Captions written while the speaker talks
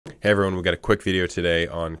Hey everyone, we've got a quick video today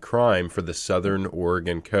on crime for the southern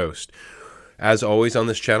Oregon coast. As always on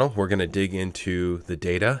this channel, we're going to dig into the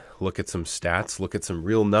data, look at some stats, look at some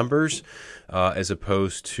real numbers, as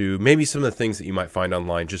opposed to maybe some of the things that you might find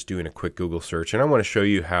online just doing a quick Google search. And I want to show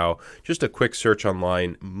you how just a quick search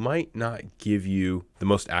online might not give you the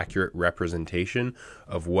most accurate representation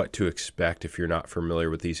of what to expect if you're not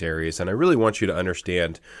familiar with these areas. And I really want you to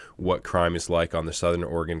understand what crime is like on the southern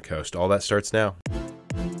Oregon coast. All that starts now.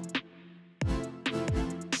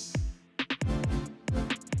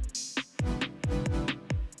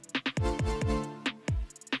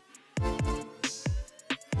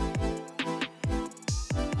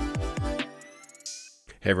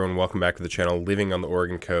 Hey everyone, welcome back to the channel. Living on the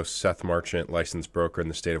Oregon coast, Seth Marchant, licensed broker in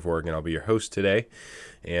the state of Oregon. I'll be your host today.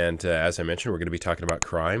 And as I mentioned, we're going to be talking about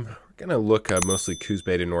crime. We're going to look mostly Coos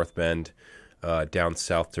Bay to North Bend, down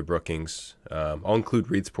south to Brookings. I'll include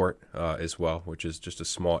Reedsport as well, which is just a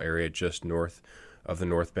small area just north of the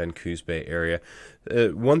North Bend Coos Bay area.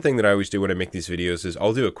 One thing that I always do when I make these videos is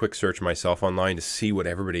I'll do a quick search myself online to see what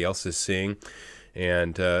everybody else is seeing.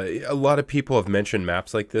 And a lot of people have mentioned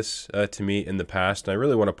maps like this to me in the past, and I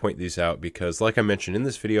really want to point these out because, like I mentioned in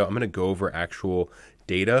this video, I'm going to go over actual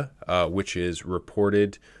data which is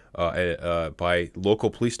reported by local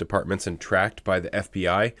police departments and tracked by the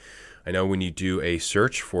FBI. I know when you do a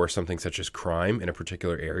search for something such as crime in a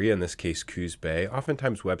particular area, in this case Coos Bay,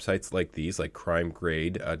 oftentimes websites like these, like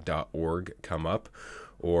crimegrade.org, come up,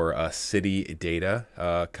 or city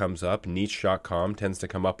data comes up. Niche.com tends to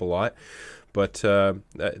come up a lot. But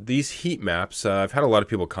these heat maps, I've had a lot of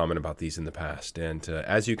people comment about these in the past. And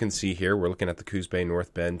as you can see here, we're looking at the Coos Bay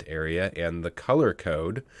North Bend area, and the color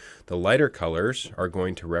code, the lighter colors are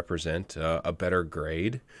going to represent a better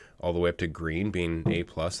grade, all the way up to green being A+,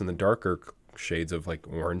 and the darker shades of like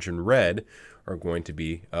orange and red are going to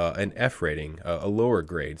be an F rating, a lower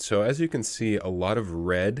grade. So as you can see, a lot of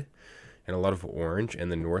red and a lot of orange in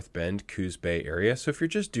the North Bend Coos Bay area. So if you're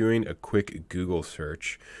just doing a quick Google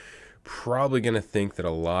search, probably going to think that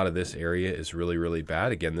a lot of this area is really, really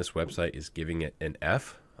bad. Again, this website is giving it an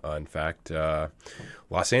F. In fact,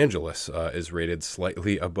 Los Angeles is rated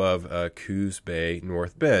slightly above Coos Bay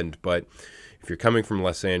North Bend. But if you're coming from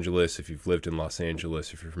Los Angeles, if you've lived in Los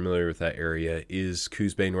Angeles, if you're familiar with that area, is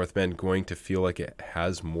Coos Bay North Bend going to feel like it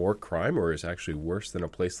has more crime or is actually worse than a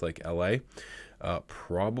place like LA?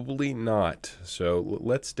 Probably not. So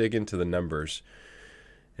let's dig into the numbers.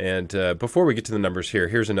 And before we get to the numbers here,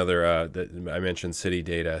 here's another that I mentioned, city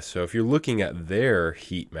data. So if you're looking at their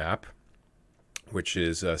heat map, which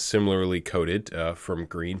is similarly coded from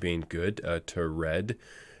green being good to red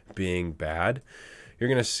being bad, you're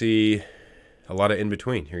going to see a lot of in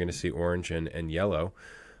between. You're going to see orange and yellow.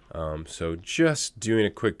 So just doing a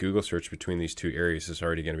quick Google search between these two areas is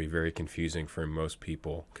already going to be very confusing for most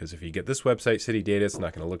people. Because if you get this website, city data, it's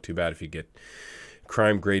not going to look too bad. If you get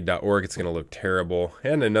crimegrade.org, it's going to look terrible.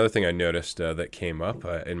 And another thing I noticed that came up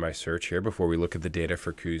in my search here before we look at the data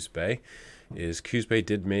for Coos Bay is Coos Bay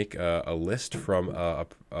did make a list from a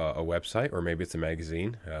website, or maybe it's a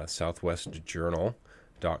magazine,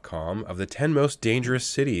 southwestjournal.com, of the 10 most dangerous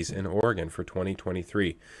cities in Oregon for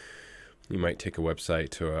 2023. You might take a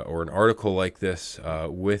website or an article like this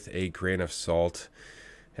with a grain of salt.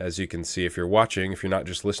 As you can see, if you're watching, if you're not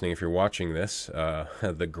just listening, if you're watching this,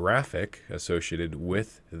 the graphic associated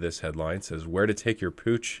with this headline says, "Where to take your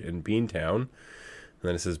pooch in Beantown." And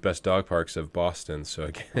then it says, "Best dog parks of Boston." So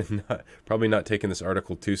again, probably not taking this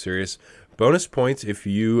article too serious. Bonus points if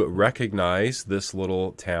you recognize this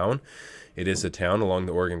little town. It is a town along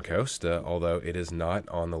the Oregon coast, although it is not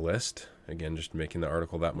on the list. Again, just making the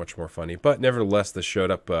article that much more funny. But nevertheless, this showed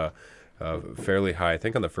up fairly high, I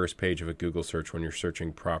think, on the first page of a Google search when you're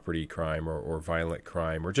searching property crime or violent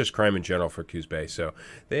crime or just crime in general for Coos Bay. So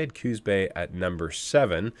they had Coos Bay at number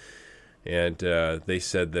 7, and they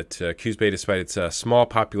said that Coos Bay, despite its small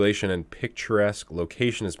population and picturesque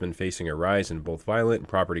location, has been facing a rise in both violent and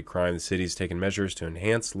property crime. The city has taken measures to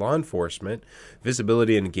enhance law enforcement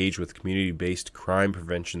visibility and engage with community-based crime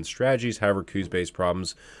prevention strategies. However, Coos Bay's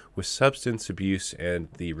problems with substance abuse and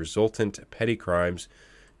the resultant petty crimes, I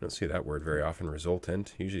don't see that word very often,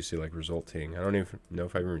 resultant. Usually see like resulting. I don't even know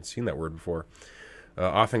if I've even seen that word before.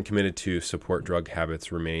 Often committed to support drug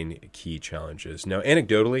habits remain key challenges. Now,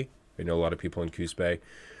 anecdotally, I know a lot of people in Coos Bay.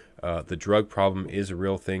 The drug problem is a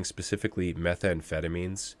real thing, specifically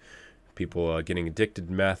methamphetamines. People getting addicted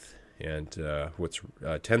to meth, and what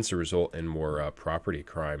tends to result in more property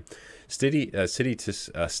crime. City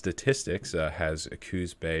Statistics has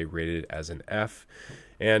Coos Bay rated as an F.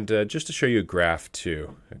 And just to show you a graph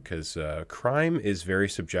too, because crime is very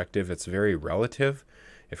subjective, it's very relative.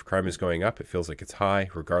 If crime is going up, it feels like it's high,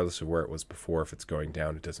 regardless of where it was before. If it's going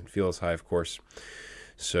down, it doesn't feel as high, of course.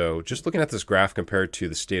 So just looking at this graph compared to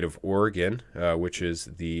the state of Oregon, which is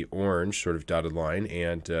the orange sort of dotted line,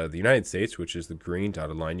 and the United States, which is the green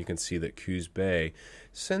dotted line, you can see that Coos Bay,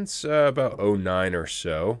 since about 2009 or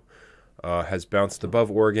so, has bounced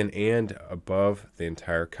above Oregon and above the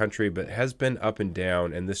entire country, but has been up and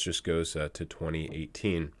down, and this just goes to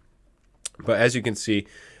 2018. But as you can see,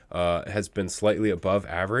 has been slightly above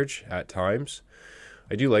average at times.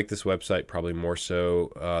 I do like this website probably more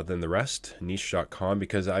so than the rest, niche.com,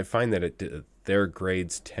 because I find that their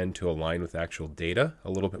grades tend to align with actual data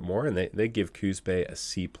a little bit more, and they give Coos Bay a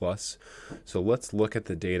C+. So let's look at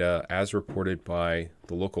the data as reported by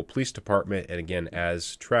the local police department, and again,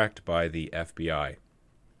 as tracked by the FBI.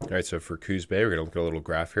 All right, so for Coos Bay, we're going to look at a little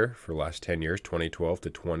graph here for the last 10 years, 2012 to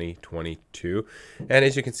 2022. And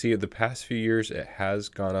as you can see, the past few years, it has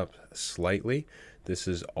gone up slightly. This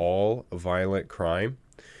is all violent crime.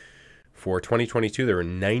 For 2022, there were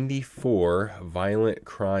 94 violent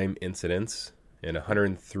crime incidents and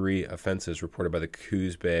 103 offenses reported by the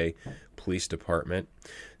Coos Bay Police Department.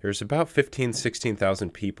 There's about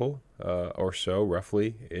 16,000 people or so,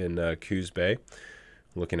 roughly, in Coos Bay.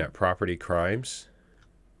 Looking at property crimes,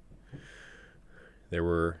 there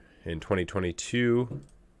were, in 2022,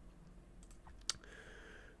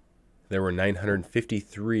 there were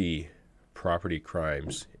 953 property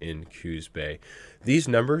crimes in Coos Bay. These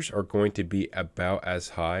numbers are going to be about as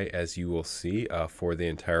high as you will see for the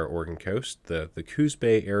entire Oregon coast. The Coos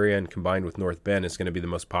Bay area, and combined with North Bend, is going to be the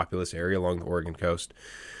most populous area along the Oregon coast.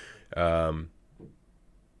 Of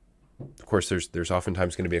course, there's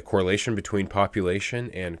oftentimes going to be a correlation between population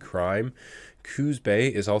and crime. Coos Bay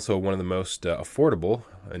is also one of the most affordable,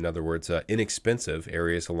 in other words, inexpensive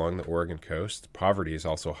areas along the Oregon coast. Poverty is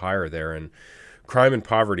also higher there, and crime and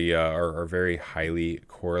poverty are very highly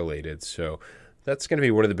correlated. So that's going to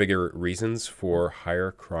be one of the bigger reasons for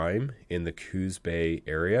higher crime in the Coos Bay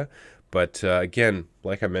area. But again,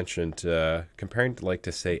 like I mentioned, comparing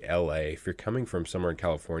to say LA, if you're coming from somewhere in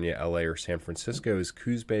California, LA or San Francisco, is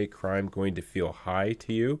Coos Bay crime going to feel high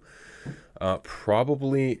to you?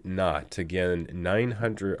 Probably not. Again,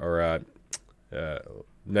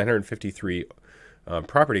 953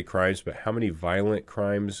 property crimes, but how many violent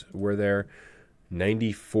crimes were there?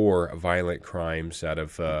 94 violent crimes out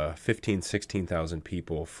of 16,000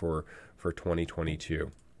 people for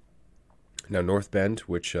 2022. Now, North Bend,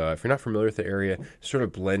 which if you're not familiar with the area, sort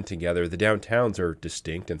of blend together. The downtowns are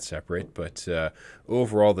distinct and separate, but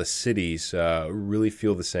overall the cities really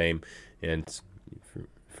feel the same. And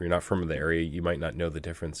if you're not from the area, you might not know the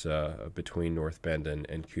difference between North Bend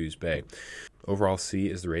and Coos Bay. Overall, C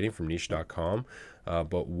is the rating from niche.com.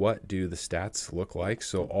 But what do the stats look like?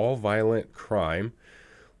 So all violent crime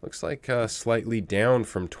looks like slightly down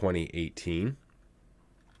from 2018.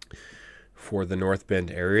 For the North Bend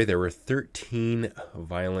area, there were 13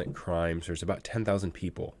 violent crimes. There's about 10,000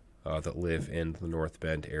 people that live in the North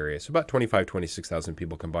Bend area. So about 26,000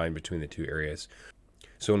 people combined between the two areas.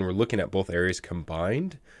 So when we're looking at both areas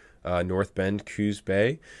combined, North Bend, Coos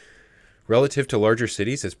Bay, relative to larger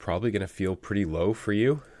cities, it's probably going to feel pretty low for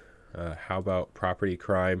you. How about property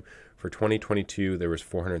crime? For 2022, there was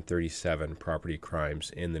 437 property crimes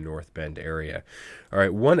in the North Bend area. All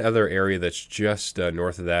right, one other area that's just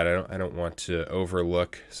north of that, I don't want to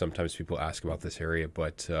overlook. Sometimes people ask about this area,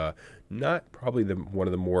 but not probably one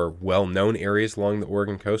of the more well-known areas along the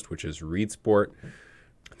Oregon coast, which is Reedsport.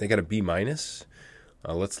 They got a B-. Let's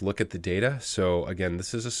look at the data. So again,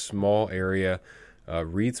 this is a small area.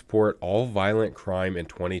 Reedsport, all violent crime in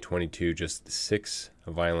 2022, just 6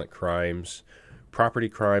 violent crimes. Property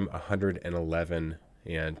crime, 111,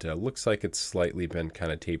 and looks like it's slightly been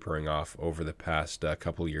kind of tapering off over the past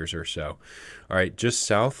couple years or so. All right, just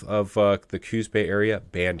south of the Coos Bay area,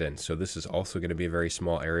 Bandon. So this is also going to be a very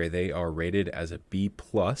small area. They are rated as a B+.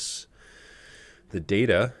 The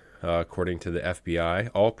data, according to the FBI,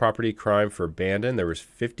 all property crime for Bandon, there was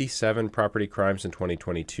 57 property crimes in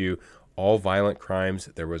 2022. All violent crimes,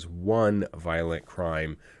 there was 1 violent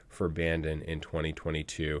crime for Bandon in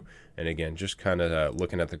 2022. And again, just kind of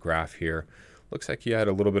looking at the graph here, looks like you had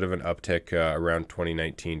a little bit of an uptick around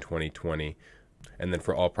 2019, 2020. And then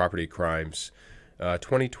for all property crimes,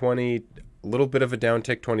 2020, a little bit of a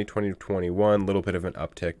downtick, 2020 to 21, a little bit of an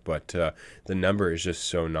uptick, but the number is just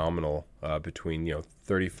so nominal between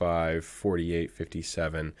 35, 48,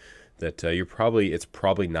 57 that it's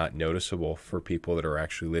probably not noticeable for people that are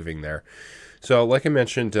actually living there. So like I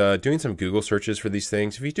mentioned, doing some Google searches for these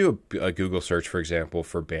things. If you do a Google search, for example,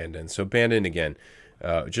 for Bandon. So Bandon, again,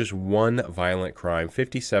 Just one violent crime,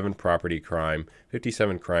 57 property crime,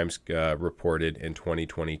 57 crimes reported in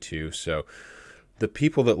 2022. So the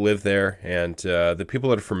people that live there and the people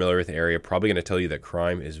that are familiar with the area are probably going to tell you that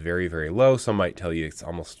crime is very, very low. Some might tell you it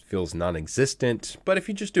almost feels non-existent. But if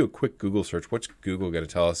you just do a quick Google search, what's Google going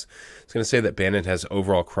to tell us? It's going to say that Bandon has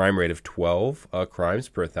overall crime rate of 12 crimes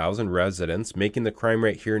per 1,000 residents, making the crime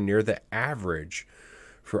rate here near the average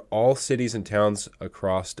for all cities and towns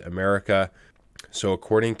across America. So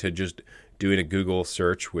according to just doing a Google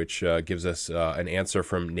search, which gives us an answer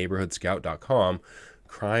from neighborhoodscout.com,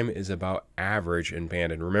 crime is about average in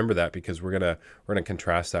Bandon. Remember that, because we're gonna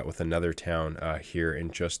contrast that with another town here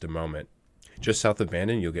in just a moment. Just south of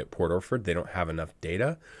Bandon, you'll get Port Orford. They don't have enough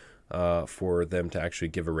data for them to actually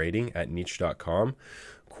give a rating at niche.com.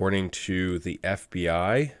 According to the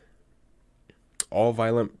FBI, all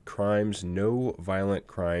violent crimes, no violent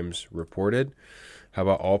crimes reported. How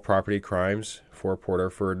about all property crimes for Port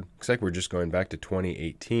Orford? Looks like we're just going back to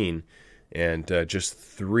 2018, and just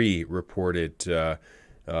 3 reported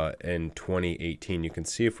in 2018. You can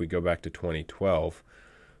see if we go back to 2012,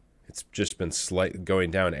 it's just been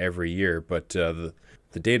going down every year, but the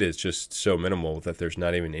data is just so minimal that there's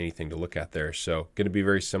not even anything to look at there. So going to be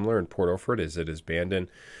very similar in Port Orford as it is Bandon.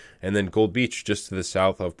 And then Gold Beach, just to the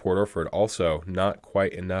south of Port Orford, also not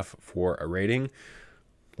quite enough for a rating.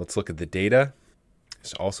 Let's look at the data.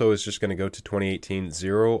 This also is just going to go to 2018.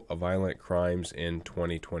 0 violent crimes in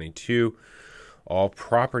 2022. All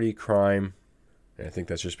property crime. And I think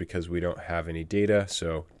that's just because we don't have any data.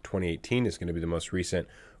 So 2018 is going to be the most recent.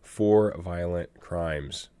 4 violent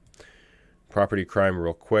crimes. Property crime,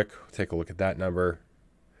 real quick. Take a look at that number.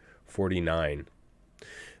 49.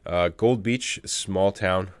 Gold Beach, small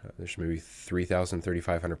town. There's maybe 3,000,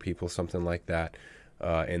 3,500 people, something like that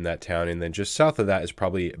in that town. And then just south of that is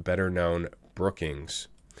probably better known Brookings.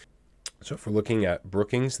 So if we're looking at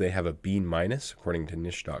Brookings, they have a B- according to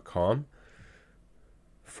niche.com.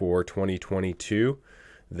 For 2022,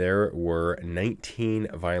 there were 19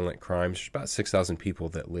 violent crimes. There's about 6,000 people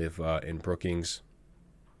that live in Brookings.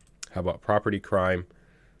 How about property crime?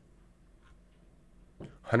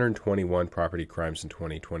 121 property crimes in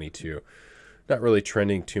 2022. Not really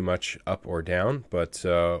trending too much up or down, but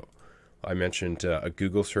I mentioned a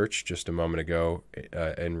Google search just a moment ago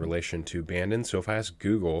in relation to Bandon. So if I ask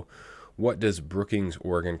Google, what does Brookings,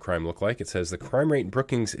 Oregon crime look like? It says the crime rate in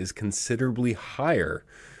Brookings is considerably higher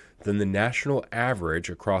than the national average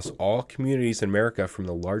across all communities in America, from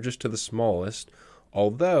the largest to the smallest.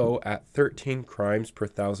 Although at 13 crimes per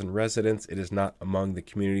 1,000 residents, it is not among the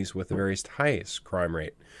communities with the very highest crime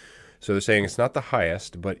rate. So they're saying it's not the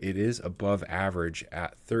highest, but it is above average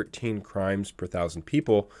at 13 crimes per 1,000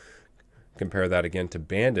 people. Compare that again to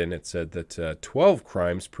Bandon. It said that 12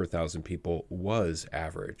 crimes per 1,000 people was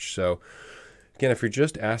average. So again, if you're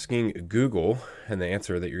just asking Google, and the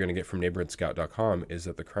answer that you're going to get from neighborhoodscout.com is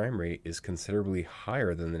that the crime rate is considerably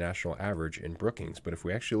higher than the national average in Brookings. But if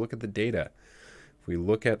we actually look at the data, if we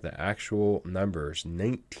look at the actual numbers,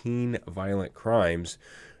 19 violent crimes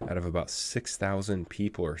out of about 6,000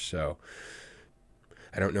 people or so.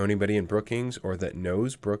 I don't know anybody in Brookings or that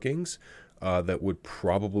knows Brookings that would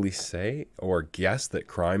probably say or guess that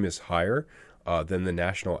crime is higher than the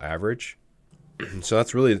national average. So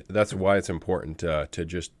that's why it's important to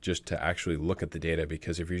just to actually look at the data,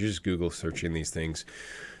 because if you're just Google searching these things,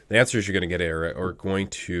 the answers you're going to get are going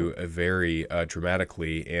to vary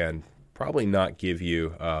dramatically and probably not give you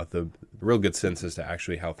the real good sense as to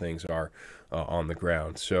actually how things are on the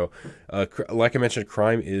ground. So like I mentioned,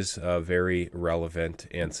 crime is very relevant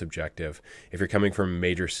and subjective. If you're coming from a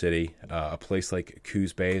major city, a place like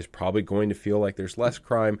Coos Bay is probably going to feel like there's less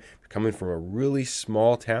crime. If you're coming from a really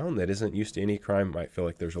small town that isn't used to any crime, might feel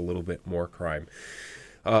like there's a little bit more crime.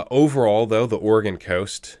 Overall, though, the Oregon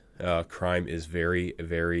coast, crime is very,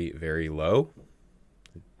 very, very low.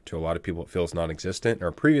 To a lot of people, it feels non-existent. In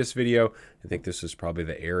our previous video, I think this is probably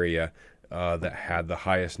the area that had the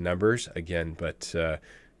highest numbers. Again, but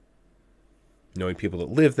knowing people that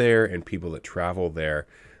live there and people that travel there,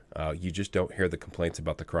 you just don't hear the complaints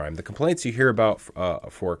about the crime. The complaints you hear about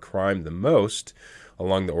for crime the most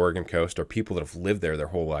along the Oregon coast are people that have lived there their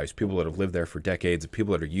whole lives, people that have lived there for decades,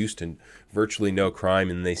 people that are used to virtually no crime,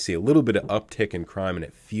 and they see a little bit of uptick in crime, and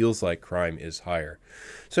it feels like crime is higher.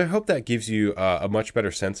 So I hope that gives you a much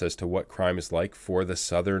better sense as to what crime is like for the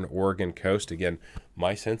southern Oregon coast. Again,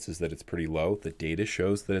 my sense is that it's pretty low. The data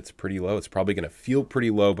shows that it's pretty low. It's probably going to feel pretty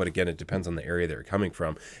low, but again, it depends on the area that you're coming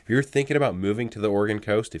from. If you're thinking about moving to the Oregon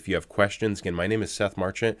coast, if you have questions, again, my name is Seth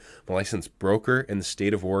Marchant. I'm a licensed broker in the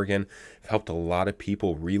state of Oregon. I've helped a lot of people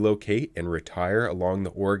people relocate and retire along the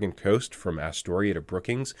Oregon coast from Astoria to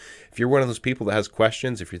Brookings. If you're one of those people that has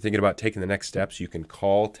questions, if you're thinking about taking the next steps, you can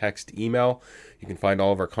call, text, email. You can find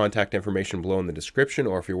all of our contact information below in the description,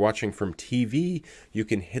 or if you're watching from TV, you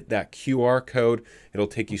can hit that QR code. It'll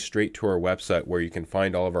take you straight to our website where you can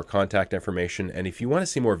find all of our contact information. And if you want to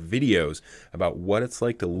see more videos about what it's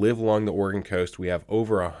like to live along the Oregon coast, we have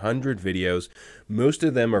over 100 videos. Most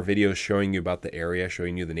of them are videos showing you about the area,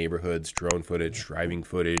 showing you the neighborhoods, drone footage, driving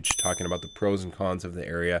footage, talking about the pros and cons of the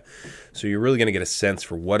area. So you're really going to get a sense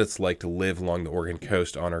for what it's like to live along the Oregon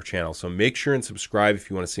coast on our channel. So make sure and subscribe if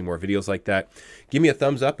you want to see more videos like that. Give me a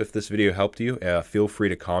thumbs up if this video helped you. Feel free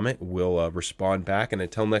to comment. We'll respond back. And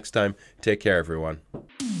until next time, take care, everyone.